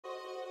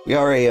We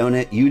already own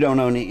it. You don't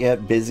own it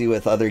yet. Busy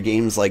with other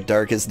games like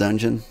Darkest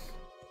Dungeon.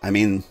 I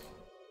mean,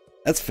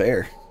 that's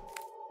fair.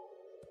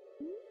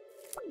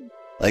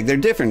 Like, they're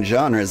different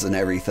genres and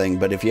everything,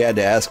 but if you had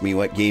to ask me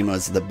what game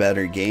was the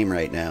better game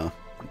right now,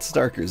 it's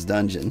Darkest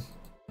Dungeon.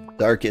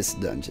 Darkest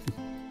Dungeon.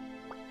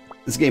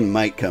 This game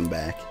might come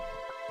back.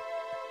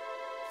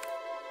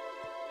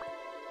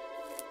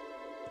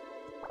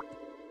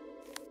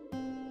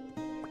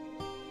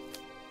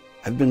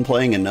 I've been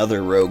playing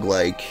another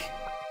roguelike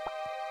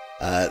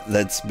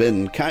that's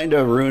been kind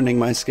of ruining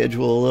my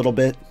schedule a little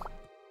bit.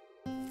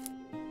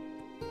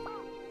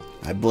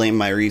 I blame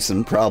my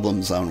recent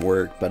problems on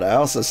work, but I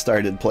also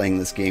started playing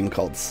this game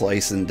called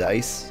Slice and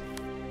Dice.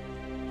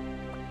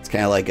 It's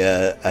kind of like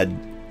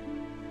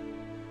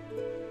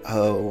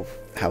oh,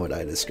 how would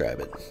I describe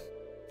it?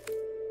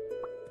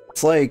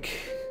 It's like...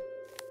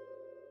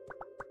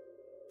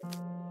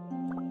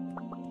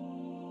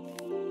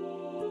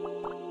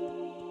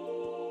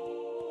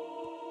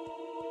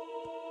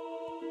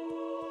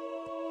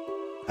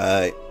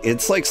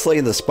 it's like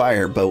Slay the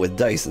Spire, but with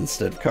dice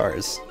instead of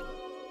cars.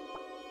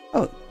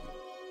 Oh,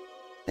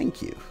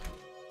 thank you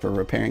for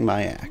repairing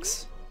my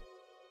axe.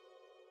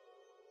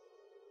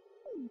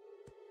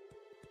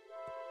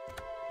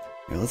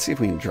 Here, let's see if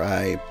we can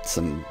dry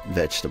some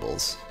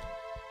vegetables.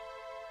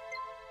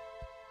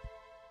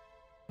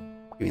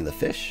 Give me the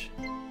fish.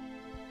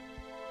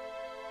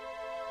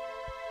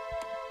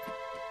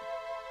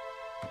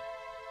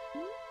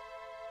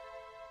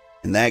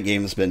 And that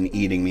game's been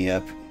eating me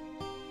up.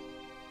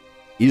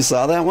 You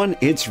saw that one?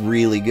 It's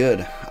really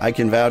good. I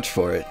can vouch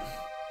for it.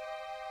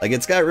 Like,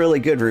 it's got really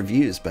good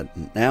reviews, but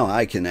now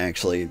I can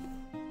actually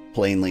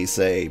plainly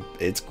say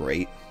it's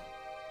great.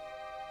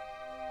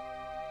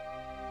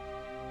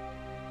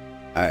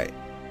 Alright,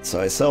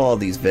 so I sell all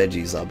these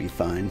veggies, I'll be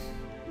fine.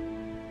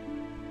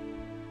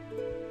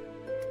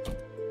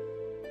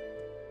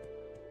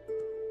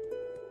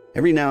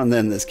 Every now and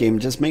then this game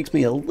just makes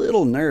me a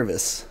little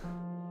nervous.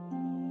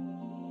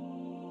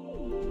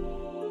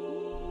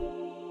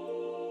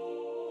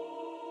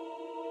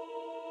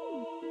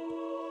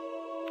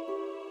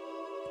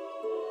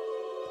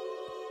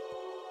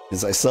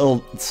 Because I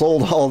sold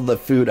all the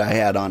food I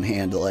had on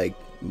hand to, like,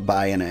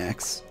 buy an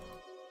axe.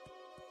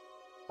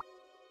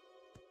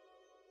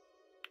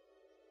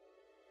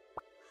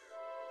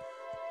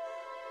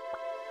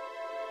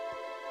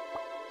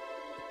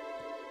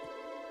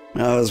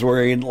 I was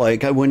worried,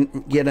 like, I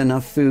wouldn't get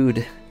enough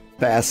food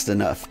fast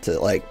enough to,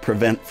 like,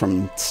 prevent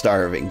from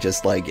starving,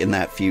 just, like, in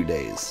that few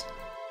days.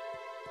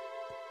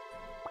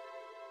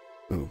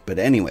 Ooh, but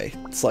anyway,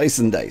 Slice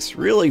and Dice,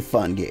 really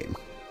fun game.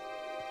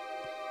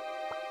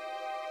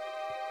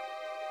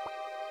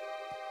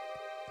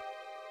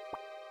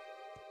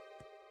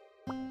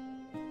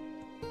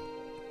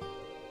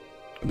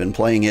 I've been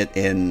playing it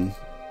in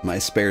my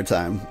spare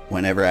time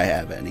whenever I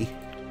have any.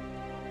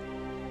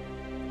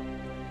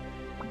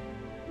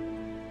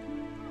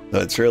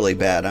 Though it's really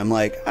bad. I'm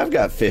like, I've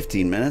got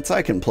 15 minutes.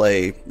 I can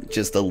play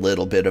just a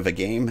little bit of a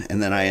game,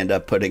 and then I end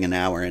up putting an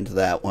hour into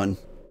that one.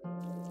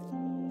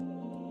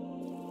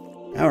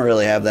 I don't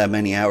really have that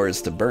many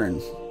hours to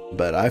burn,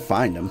 but I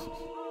find them.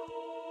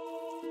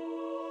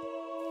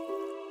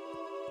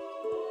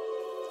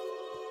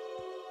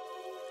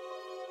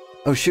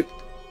 Oh shoot,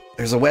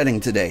 there's a wedding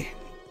today.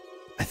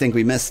 I think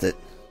we missed it.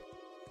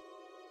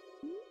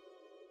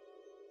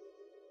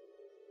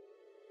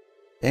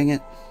 Dang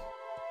it.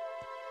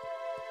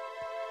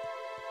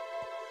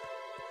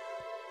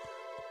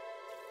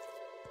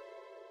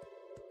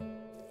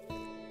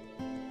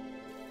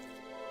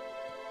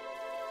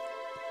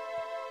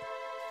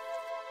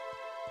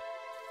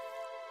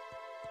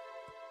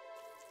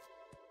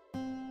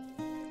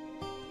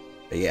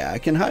 But yeah, I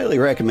can highly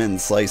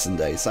recommend Slice and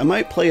Dice. I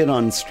might play it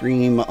on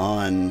stream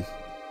on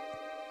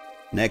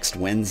next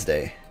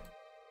Wednesday.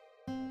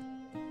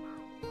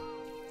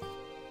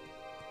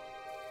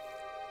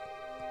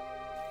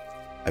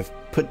 I've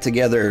put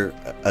together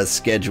a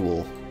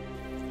schedule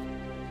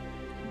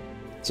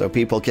so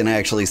people can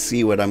actually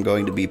see what I'm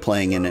going to be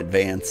playing in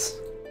advance.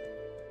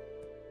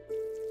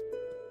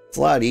 It's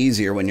a lot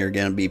easier when you're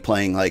going to be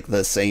playing like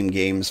the same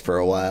games for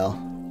a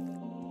while.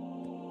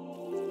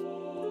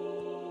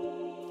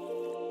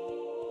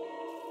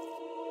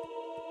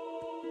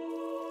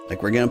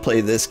 Like, we're going to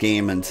play this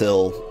game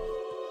until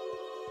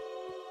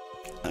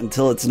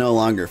it's no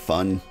longer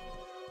fun.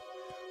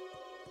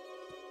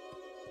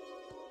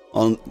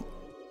 Well,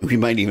 we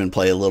might even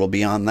play a little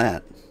beyond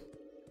that.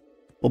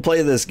 We'll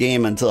play this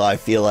game until I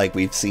feel like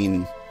we've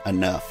seen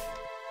enough.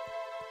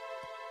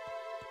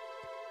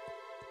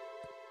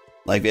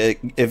 Like,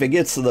 if it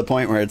gets to the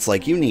point where it's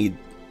like, you need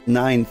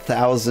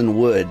 9,000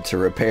 wood to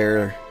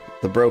repair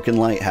the broken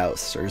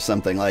lighthouse or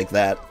something like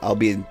that, I'll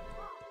be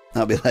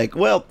like,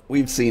 well,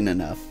 we've seen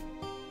enough.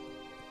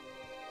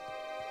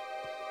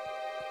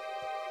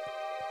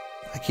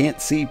 I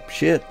can't see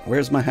shit.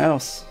 Where's my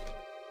house?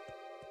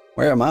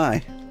 Where am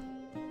I?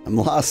 I'm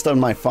lost on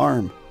my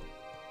farm.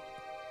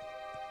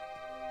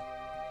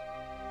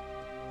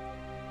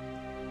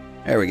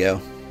 There we go.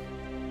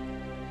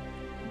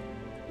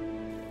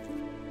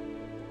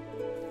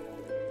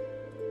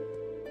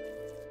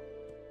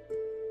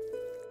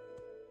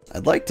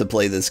 I'd like to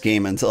play this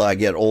game until I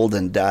get old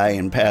and die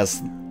and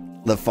pass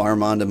the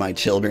farm on to my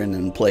children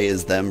and play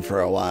as them for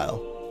a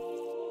while.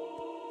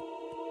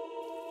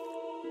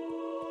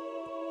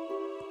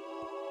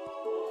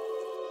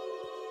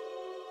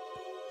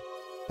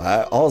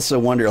 I also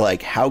wonder,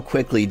 like, how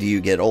quickly do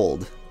you get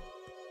old?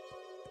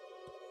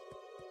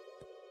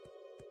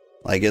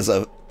 Like, is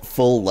a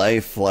full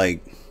life,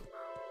 like,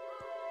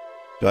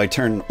 do I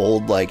turn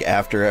old, like,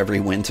 after every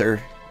winter?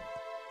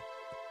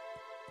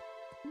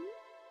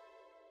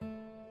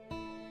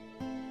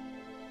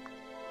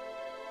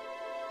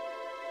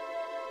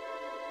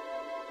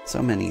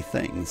 So many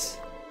things.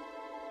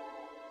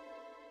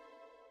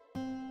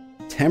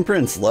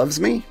 Temperance loves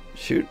me?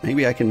 Shoot,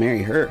 maybe I can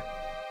marry her.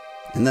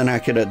 And then I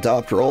could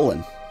adopt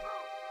Roland.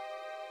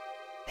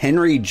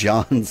 Henry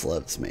Johns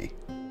loves me.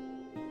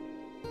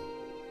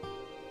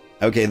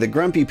 Okay, the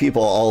grumpy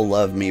people all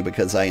love me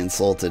because I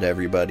insulted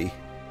everybody.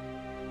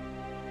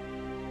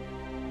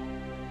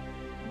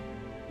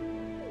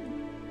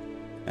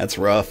 That's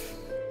rough.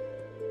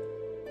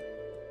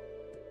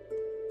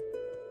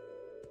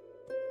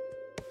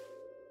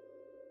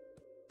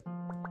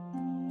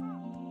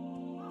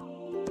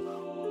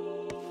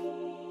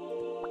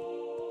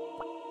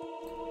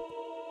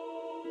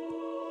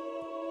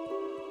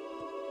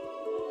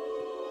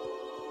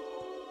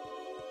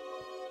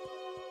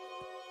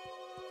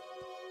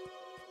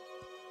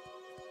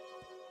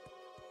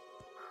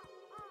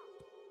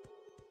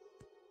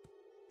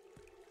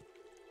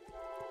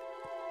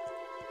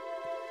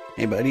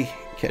 Hey buddy,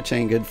 catch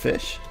any good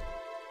fish?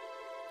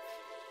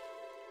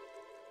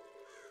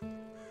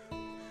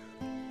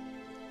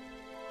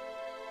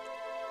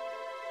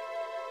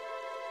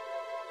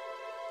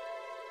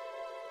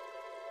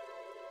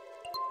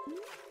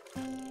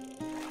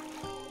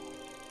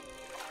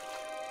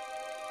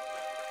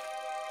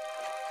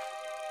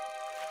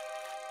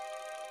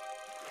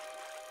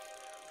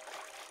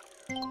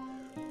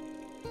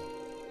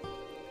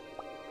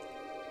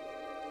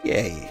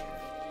 Yay.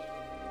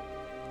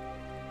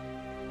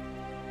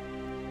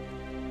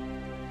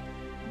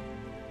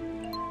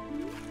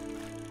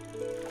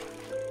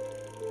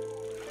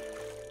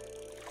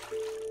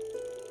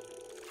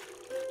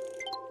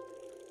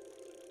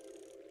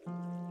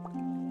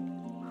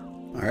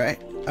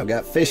 Alright, I've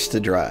got fish to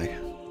dry.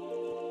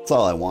 That's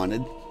all I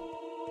wanted.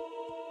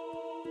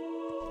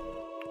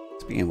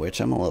 Speaking of which,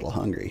 I'm a little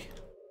hungry.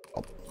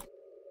 Oh.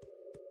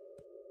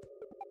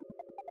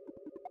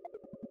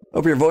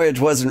 Hope your voyage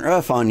wasn't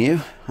rough on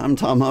you. I'm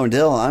Tom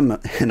O'Dill, I'm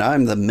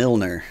the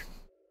Milner.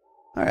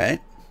 Alright,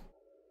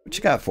 what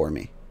you got for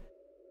me?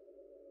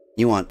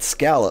 You want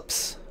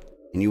scallops,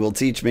 and you will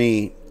teach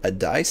me a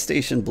dye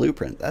station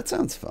blueprint. That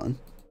sounds fun.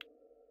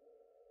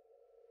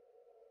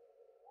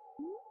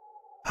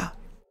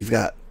 You've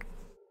got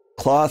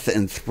cloth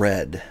and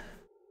thread.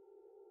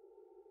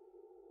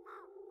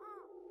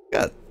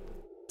 Got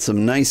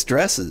some nice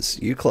dresses.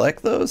 You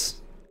collect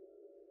those?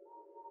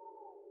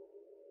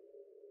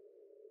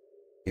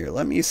 Here,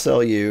 let me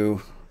sell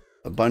you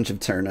a bunch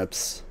of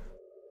turnips,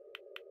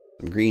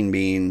 some green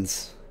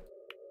beans.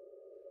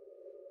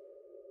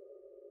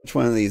 Which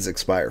one of these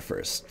expire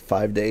first?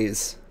 5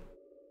 days?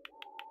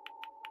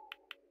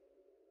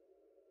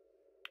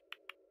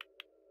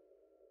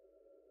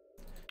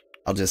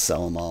 I'll just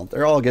sell them all.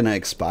 They're all gonna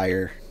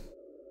expire.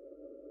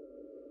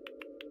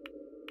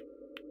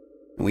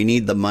 We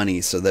need the money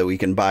so that we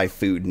can buy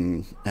food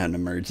in an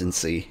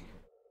emergency.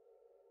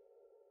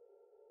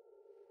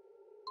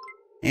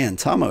 Man,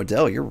 Tom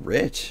O'Dell, you're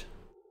rich.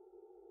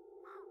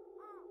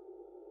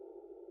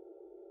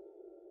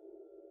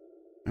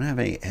 I don't have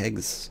any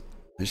eggs.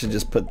 I should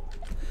just put...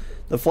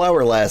 The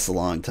flour lasts a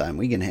long time.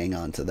 We can hang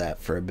on to that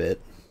for a bit.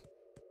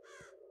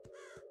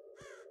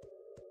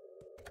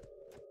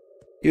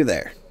 You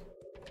there.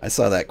 I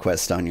saw that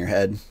quest on your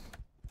head.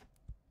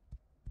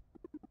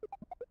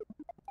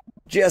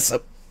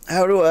 Jessup,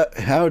 how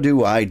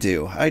do I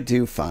do? I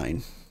do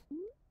fine.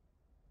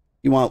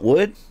 You want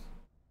wood?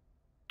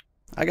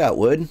 I got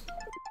wood.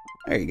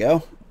 There you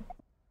go.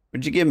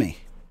 What'd you give me?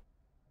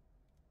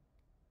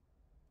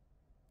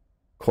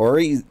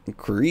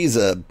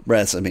 Coriza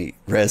remedy.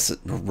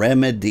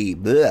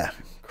 Bleh.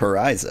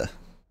 Coriza.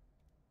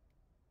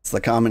 It's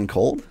the common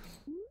cold?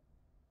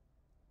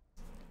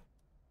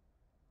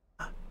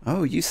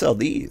 Oh, you sell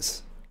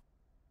these.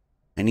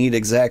 I need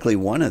exactly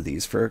one of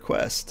these for a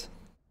quest.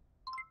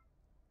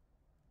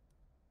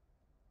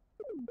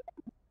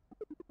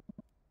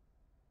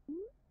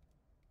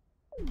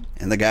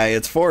 And the guy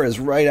it's for is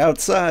right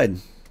outside.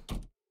 Is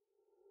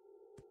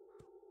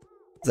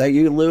that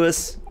you,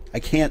 Lewis? I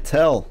can't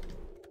tell.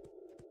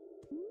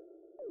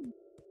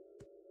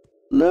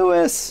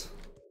 Lewis!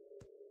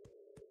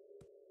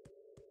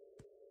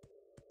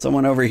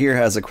 Someone over here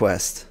has a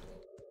quest.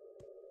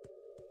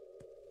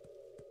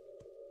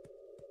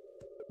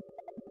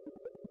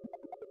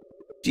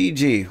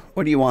 GG,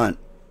 what do you want?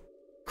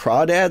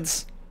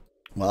 Crawdads?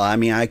 Well, I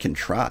mean, I can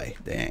try.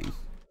 Dang.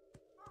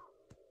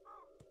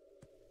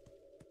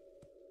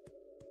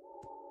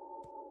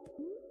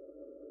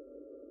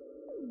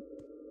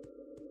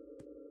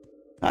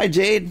 Hi,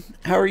 Jade.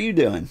 How are you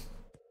doing?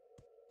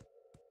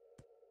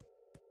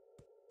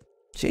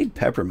 Jade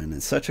Peppermint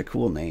is such a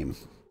cool name.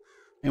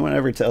 Anyone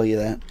ever tell you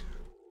that?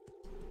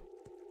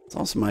 It's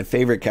also my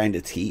favorite kind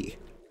of tea.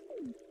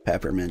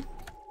 Peppermint.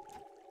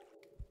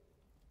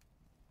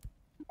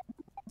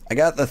 I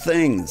got the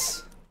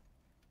things.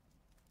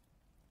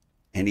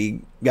 And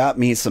he got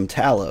me some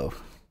tallow.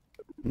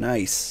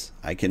 Nice.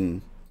 I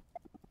don't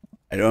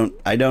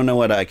know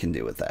what I can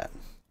do with that.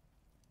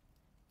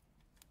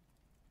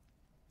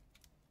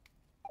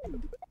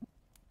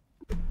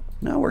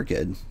 No, we're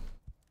good.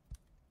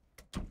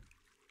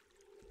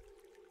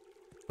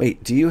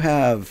 Wait, do you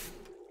have...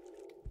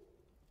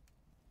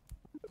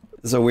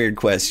 This is a weird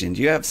question.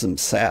 Do you have some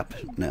sap?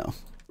 No.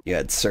 You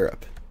had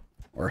syrup.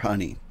 Or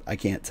honey. I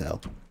can't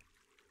tell.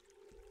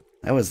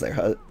 That was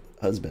their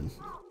husband.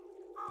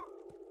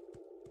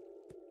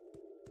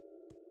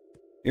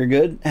 You're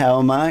good? How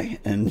am I?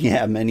 And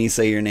yeah, many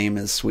say your name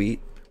is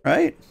sweet,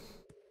 right?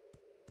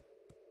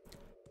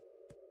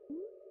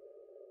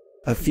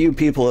 A few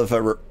people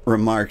have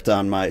remarked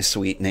on my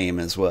sweet name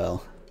as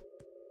well.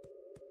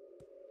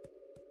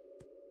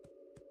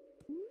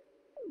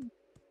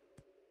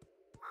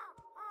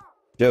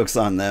 Joke's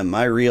on them.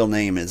 My real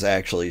name is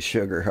actually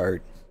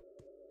Sugarheart.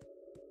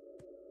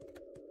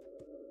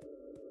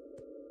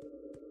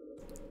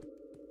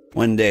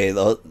 One day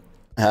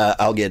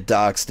I'll get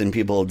doxxed and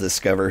people will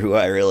discover who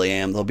I really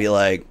am. They'll be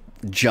like,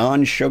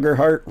 John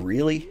Sugarheart?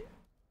 Really?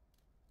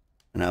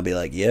 And I'll be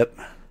like, yep.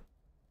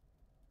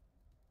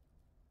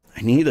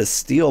 I need a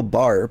steel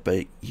bar,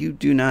 but you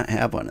do not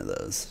have one of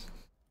those.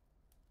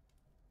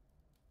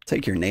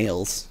 Take your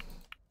nails.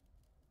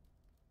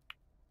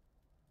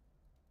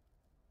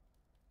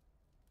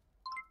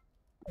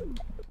 I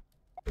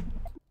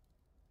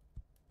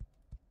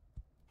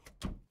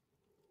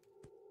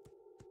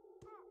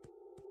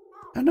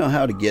don't know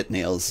how to get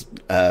nails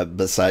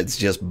besides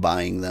just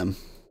buying them.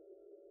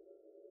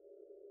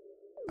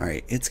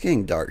 Alright, it's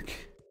getting dark.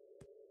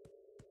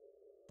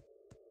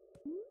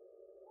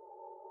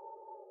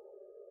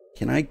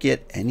 Can I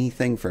get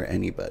anything for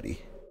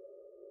anybody?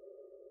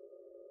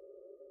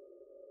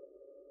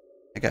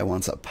 That guy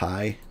wants a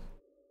pie.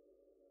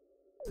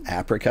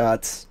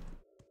 Apricots.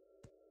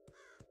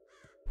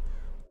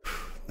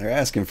 They're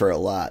asking for a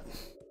lot.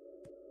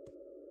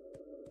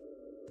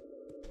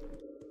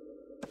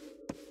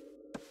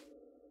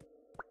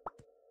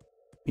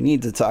 We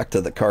need to talk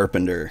to the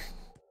carpenter.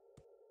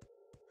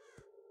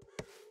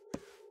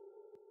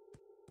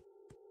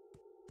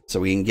 So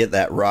we can get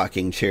that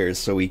rocking chair,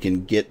 so we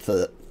can get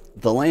the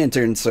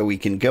lantern, so we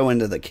can go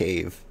into the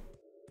cave.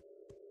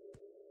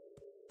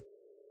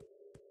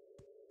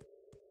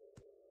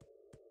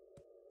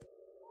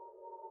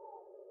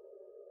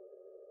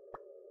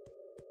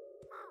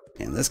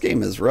 Man, this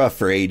game is rough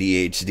for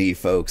ADHD,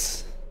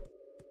 folks.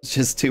 It's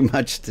just too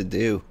much to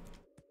do.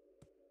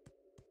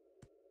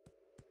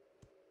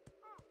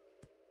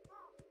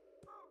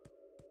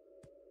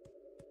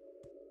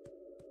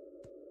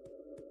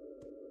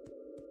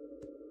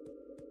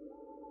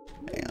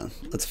 Hang on,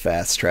 let's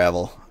fast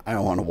travel. I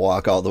don't want to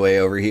walk all the way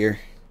over here.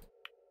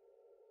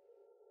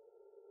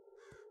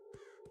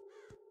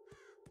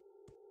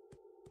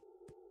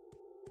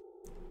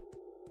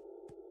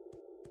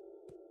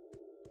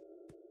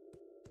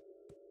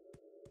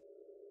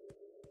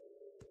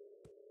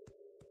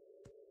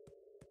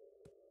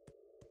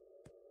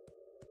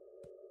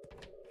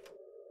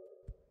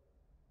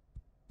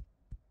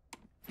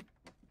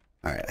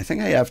 Alright, I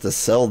think I have to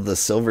sell the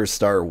Silver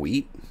Star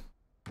wheat.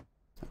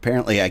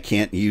 Apparently I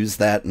can't use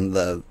that in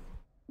the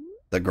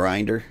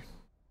grinder.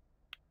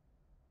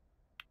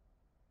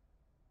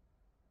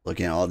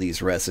 Looking at all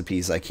these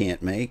recipes I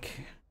can't make.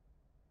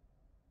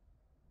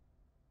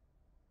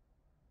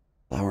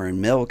 Flour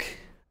and milk. I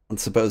don't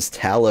suppose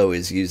tallow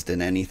is used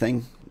in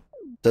anything.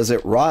 Does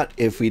it rot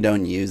if we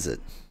don't use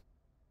it?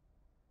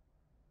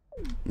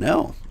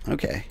 No.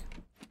 Okay.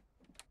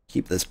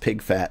 Keep this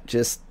pig fat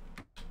just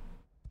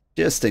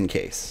in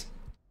case.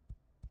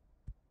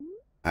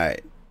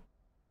 Alright.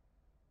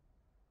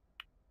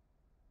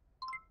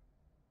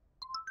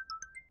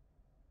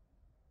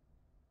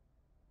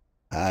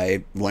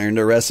 I learned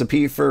a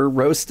recipe for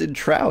roasted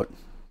trout.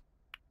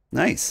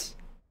 Nice.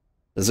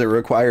 Does it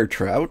require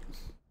trout?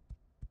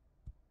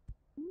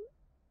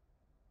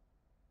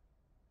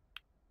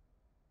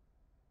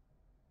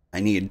 I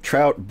need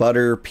trout,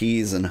 butter,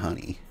 peas, and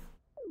honey.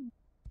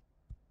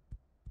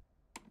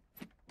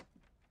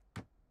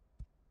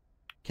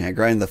 Can I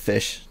grind the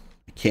fish?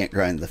 I can't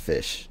grind the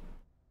fish.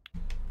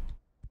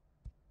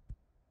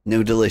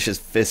 No delicious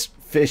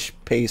fish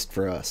paste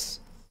for us.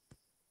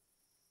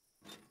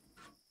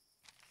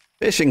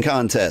 Fishing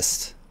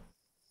contest.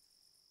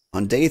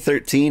 On day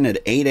 13 at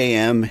 8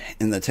 a.m.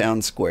 in the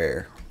town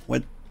square.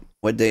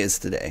 What day is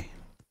today?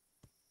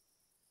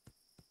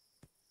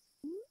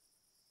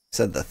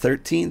 Said the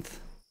 13th?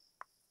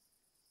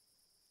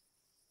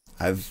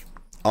 I've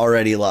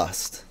already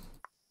lost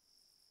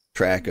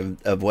track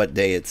of what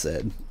day it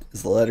said.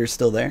 Is the letter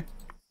still there?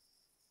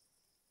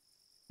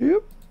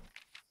 Yep.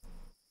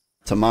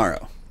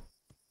 Tomorrow.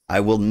 I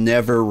will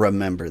never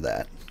remember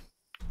that.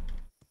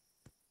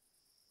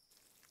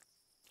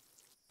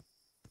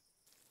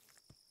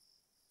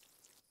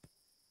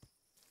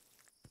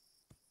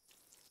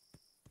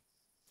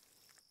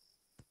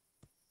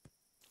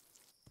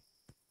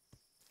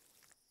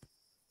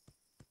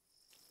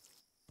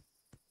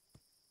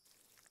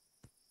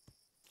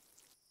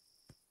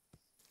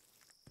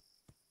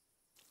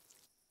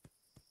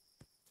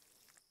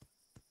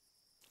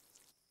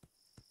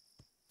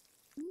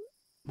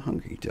 I'm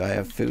hungry. Do I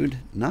have food?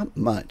 Not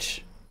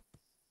much.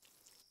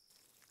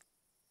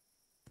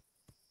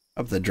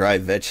 I hope the dry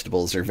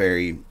vegetables are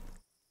very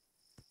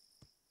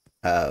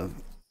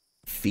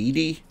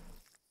feedy.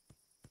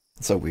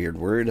 It's a weird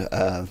word.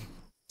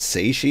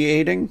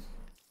 Satiating?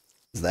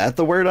 Is that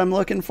the word I'm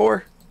looking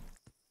for?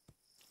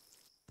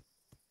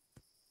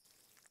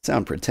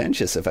 Sound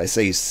pretentious if I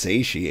say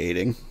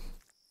satiating.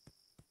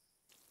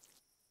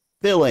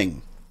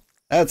 Filling.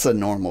 That's a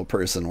normal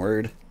person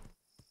word.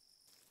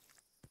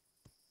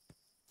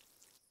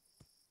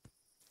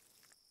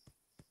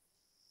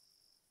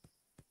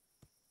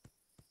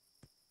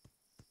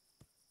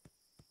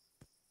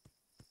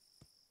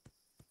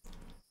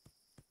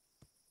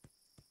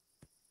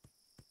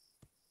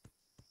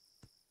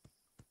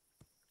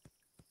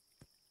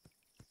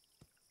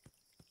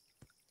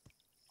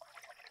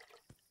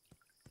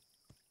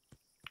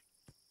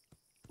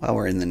 While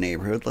we're in the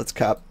neighborhood, let's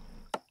cop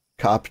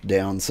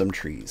down some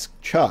trees.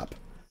 Chop.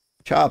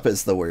 Chop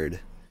is the word.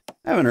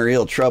 Having a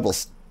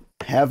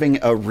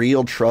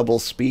real trouble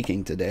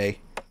speaking today.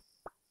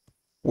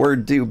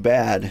 Word do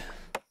bad.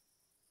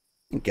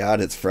 Thank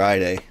God it's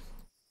Friday.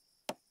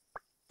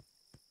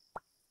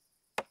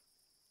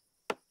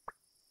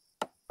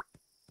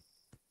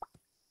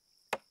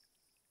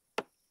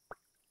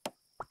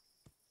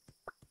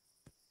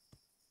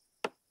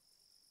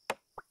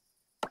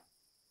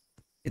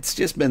 It's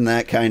just been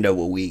that kind of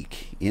a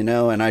week, you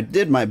know, and I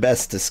did my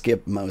best to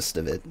skip most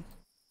of it.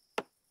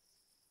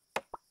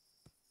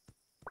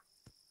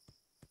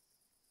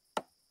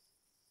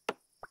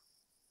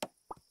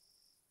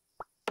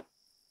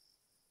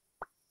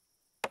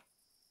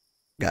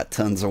 Got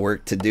tons of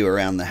work to do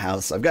around the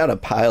house. I've got a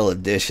pile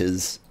of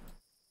dishes.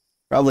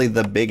 Probably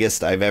the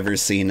biggest I've ever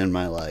seen in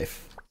my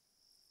life.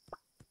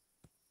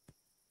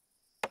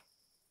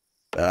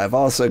 But I've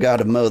also got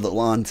to mow the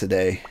lawn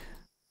today.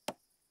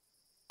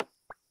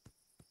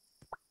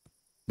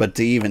 But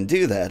to even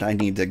do that, I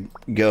need to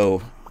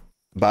go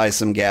buy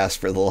some gas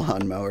for the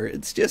lawnmower.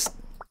 It's just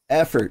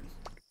effort.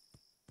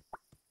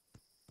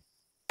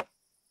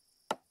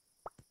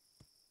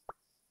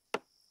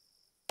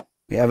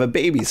 We have a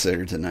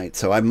babysitter tonight,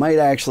 so I might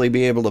actually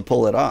be able to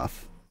pull it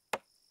off.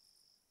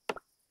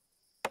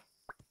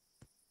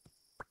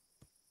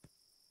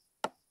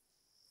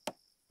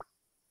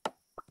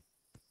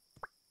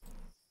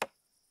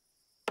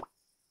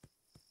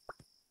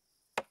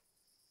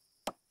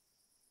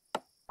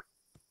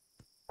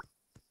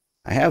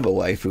 I have a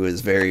wife who is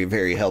very,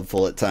 very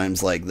helpful at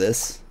times like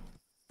this.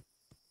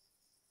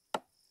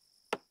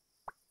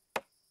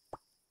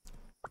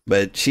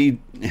 But she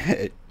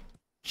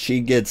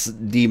gets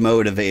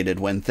demotivated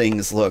when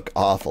things look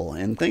awful,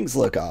 and things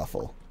look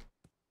awful.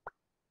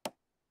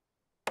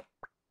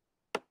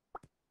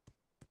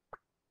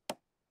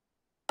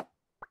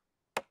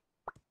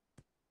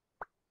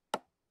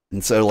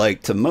 And so,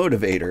 like, to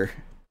motivate her,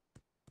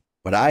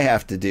 what I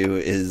have to do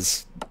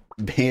is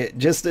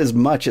just as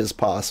much as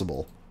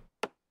possible.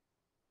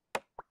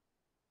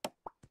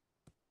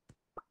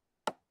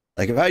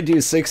 Like, if I do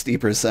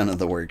 60% of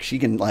the work, she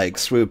can, like,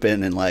 swoop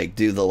in and, like,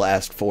 do the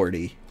last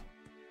 40.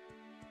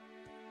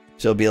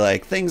 She'll be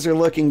like, things are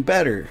looking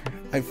better.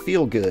 I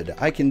feel good.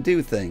 I can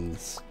do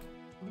things.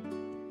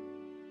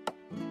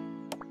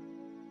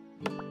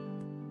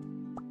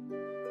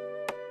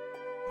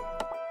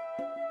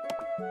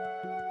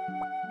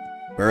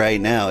 But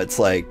right now, it's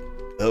like,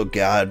 oh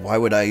God, why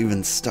would I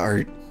even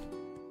start?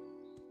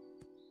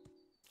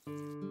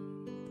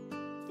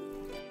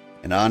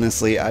 And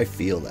honestly, I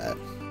feel that.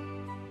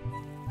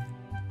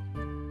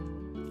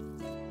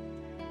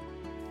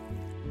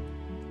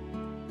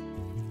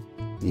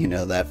 You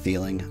know that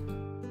feeling?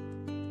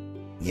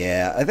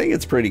 Yeah, I think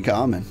it's pretty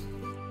common.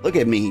 Look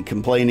at me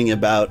complaining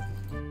about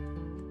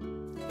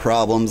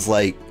problems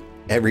like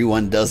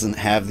everyone doesn't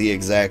have the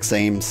exact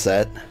same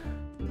set.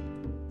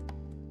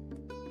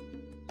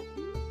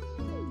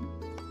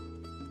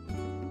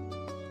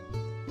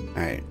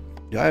 Alright,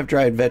 do I have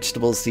dried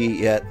vegetables to eat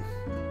yet?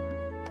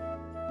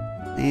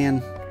 Man,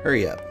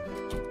 hurry up.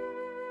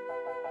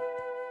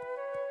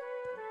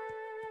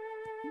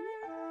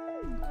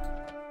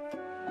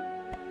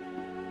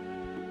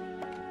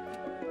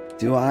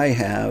 Do I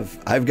have...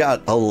 I've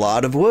got a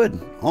lot of wood.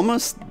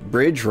 Almost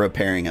bridge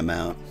repairing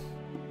amount.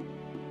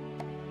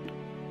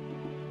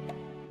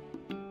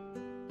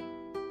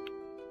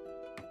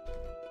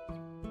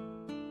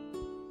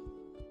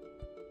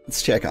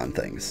 Let's check on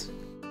things.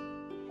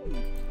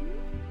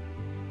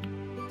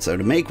 So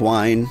to make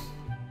wine,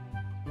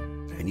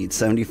 I need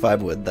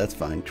 75 wood. That's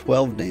fine.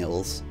 12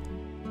 nails.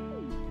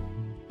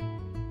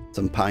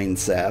 Some pine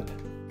sap.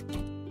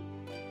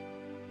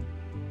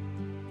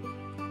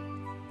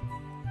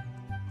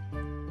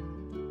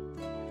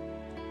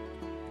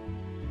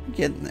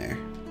 getting there.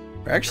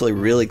 We're actually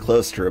really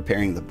close to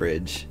repairing the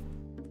bridge.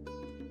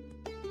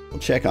 We'll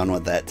check on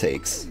what that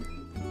takes.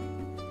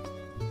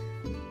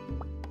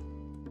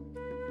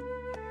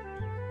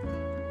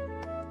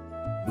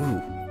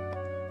 Ooh.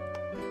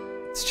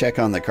 Let's check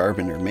on the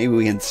carpenter. Maybe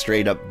we can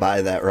straight up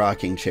buy that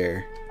rocking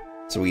chair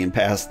so we can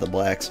pass the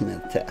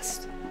blacksmith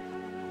test.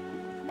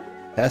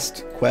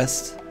 Test?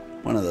 Quest?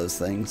 One of those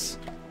things.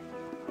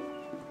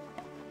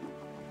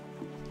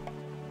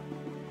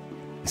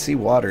 I see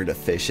water to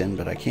fish in,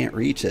 but I can't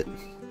reach it.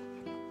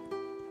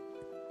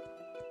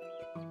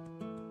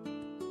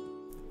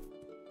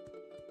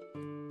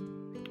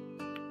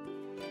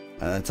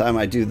 By the time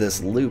I do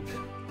this loop,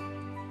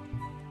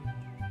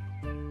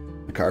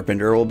 the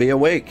carpenter will be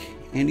awake,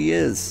 and he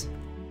is.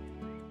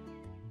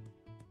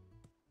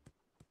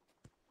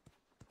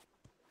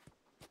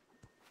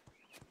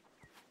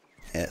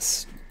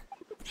 Yes.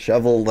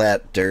 Shovel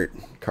that dirt,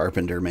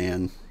 carpenter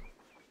man.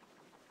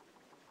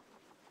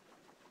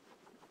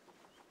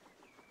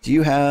 Do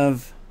you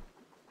have...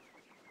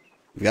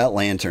 You've got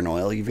lantern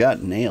oil, you've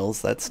got nails,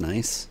 that's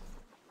nice.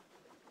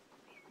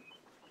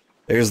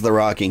 There's the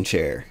rocking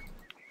chair.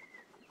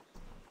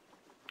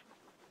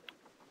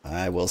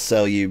 I will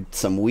sell you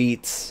some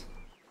wheats.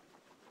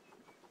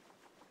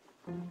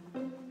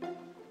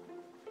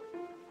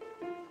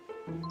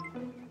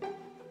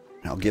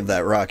 I'll give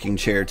that rocking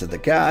chair to the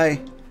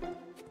guy.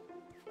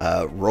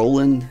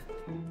 Rowland,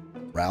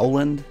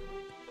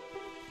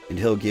 and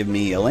he'll give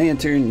me a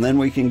lantern, and then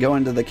we can go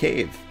into the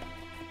cave.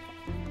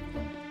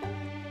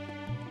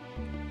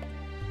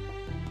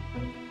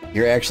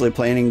 You're actually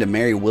planning to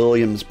marry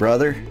William's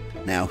brother?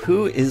 Now,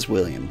 who is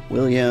William?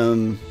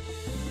 William...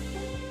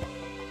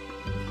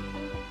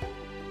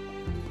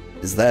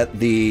 Is that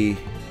the...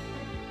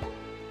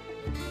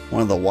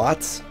 one of the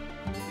Watts?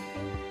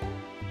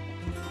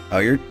 Oh,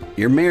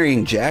 you're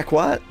marrying Jack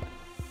Watt?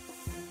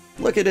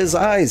 Look at his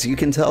eyes, you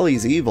can tell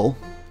he's evil.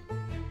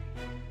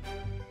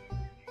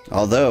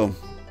 Although,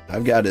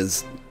 I've got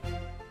his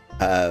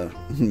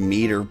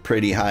meter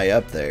pretty high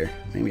up there.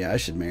 Maybe I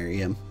should marry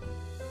him.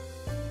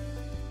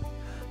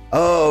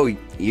 Oh,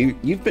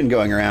 you've been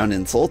going around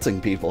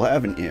insulting people,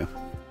 haven't you?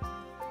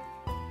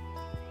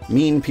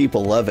 Mean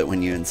people love it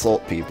when you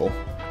insult people.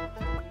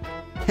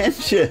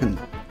 Henshin!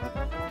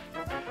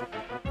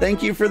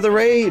 Thank you for the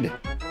raid!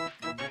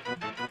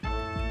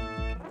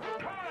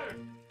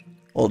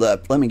 Hold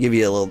up, let me give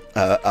you a little,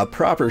 a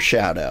proper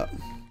shout out.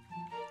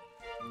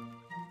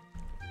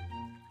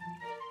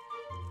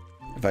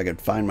 If I could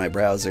find my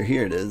browser,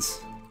 here it is.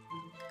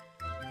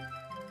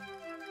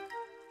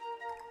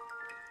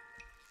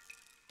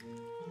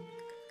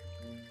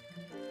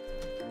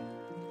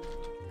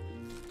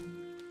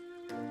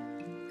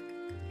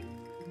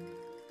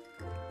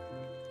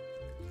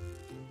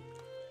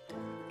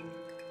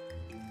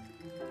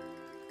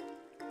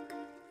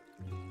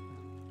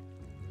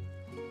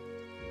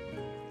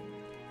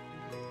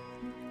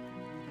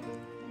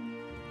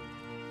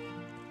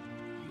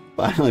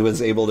 Finally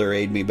was able to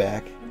raid me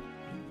back.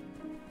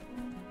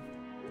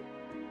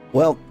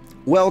 Well,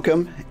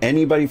 welcome.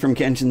 Anybody from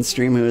Kenshin's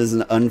stream who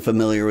isn't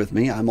unfamiliar with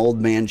me, I'm Old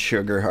Man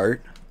Sugarheart.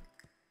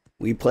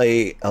 We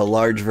play a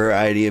large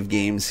variety of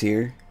games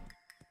here.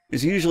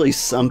 There's usually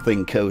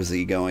something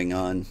cozy going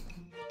on.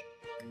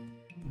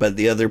 But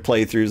the other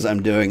playthroughs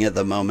I'm doing at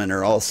the moment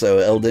are also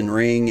Elden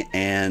Ring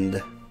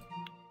and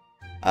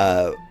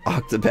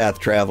Octopath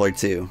Traveler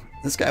 2.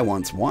 This guy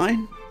wants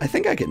wine? I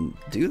think I can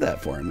do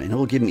that for him, and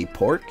he'll give me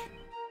pork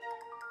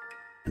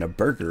and a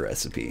burger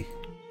recipe.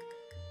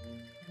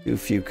 Do a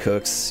few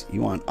cooks.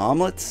 You want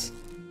omelets?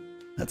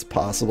 That's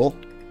possible.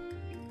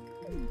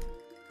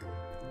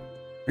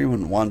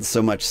 Everyone wants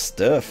so much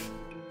stuff.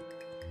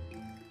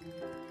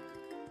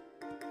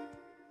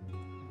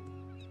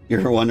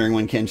 You're wondering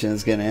when Kenshin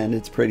is gonna end?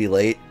 It's pretty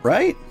late,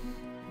 right?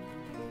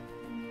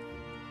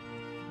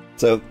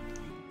 So,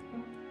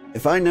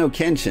 if I know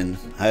Kenshin,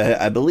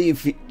 I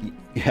believe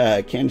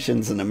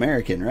Kenshin's an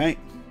American, right?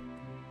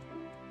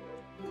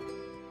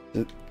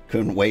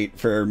 Couldn't wait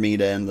for me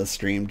to end the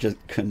stream, just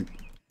couldn't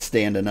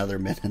stand another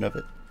minute of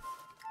it.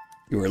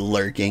 You were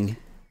lurking.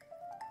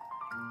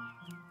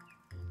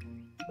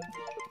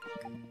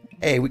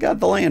 Hey, we got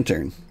the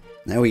lantern.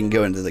 Now we can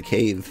go into the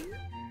cave.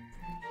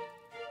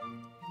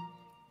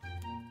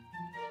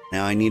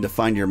 Now I need to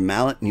find your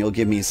mallet and you'll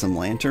give me some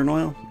lantern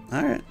oil?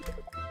 Alright.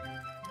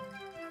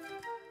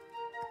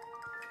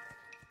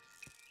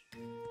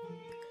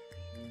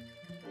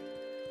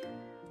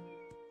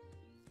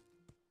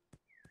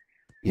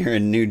 You're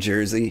in New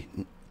Jersey?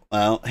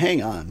 Well,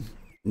 hang on.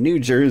 New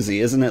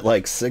Jersey, isn't it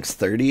like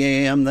 6:30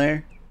 a.m.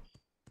 there?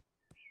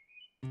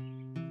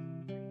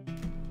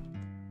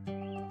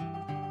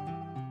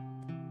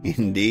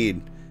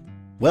 Indeed.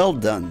 Well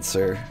done,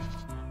 sir.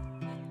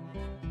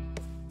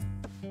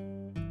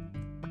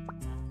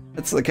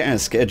 That's the kind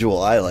of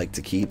schedule I like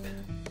to keep.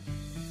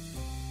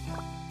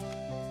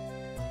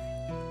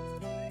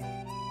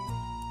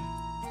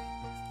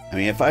 I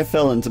mean, if I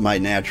fell into my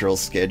natural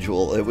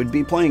schedule, it would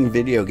be playing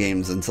video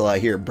games until I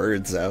hear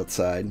birds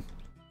outside.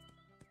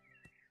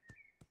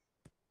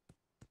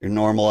 You're Your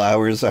normal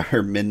hours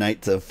are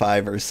midnight to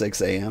 5 or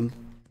 6 a.m.?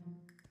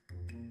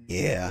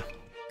 Yeah.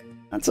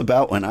 That's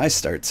about when I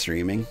start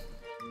streaming.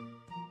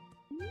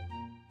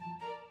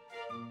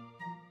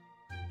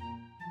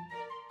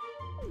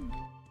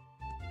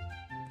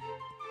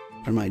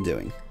 What am I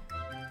doing?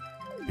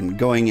 I'm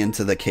going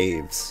into the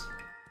caves.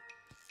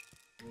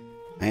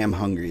 I am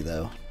hungry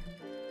though.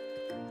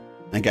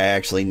 I think I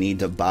actually need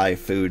to buy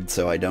food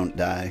so I don't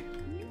die.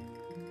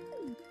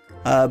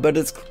 But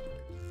it's...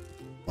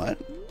 What?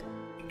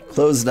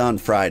 Closed on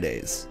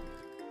Fridays.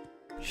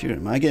 Shoot,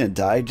 am I gonna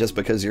die just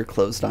because you're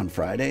closed on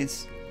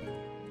Fridays?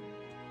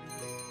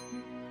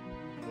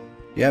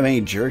 Do you have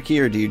any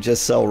jerky or do you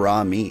just sell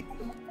raw meat?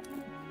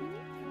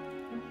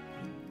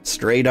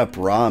 Straight up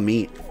raw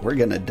meat. We're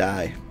gonna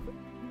die.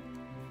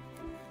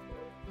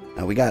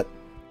 Now we got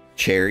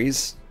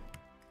cherries.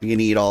 We can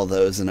eat all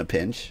those in a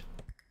pinch.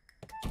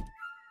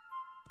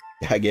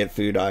 I get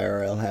food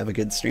IRL. Have a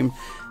good stream.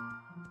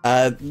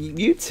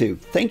 You too.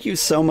 Thank you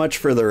so much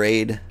for the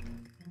raid.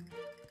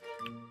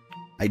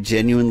 I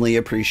genuinely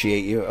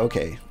appreciate you.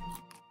 Okay.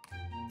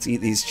 Let's eat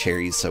these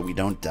cherries so we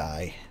don't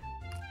die.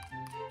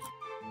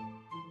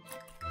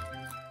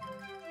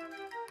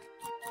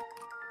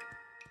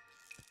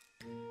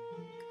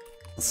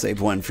 I'll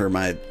save one for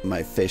my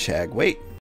fish hag. Wait.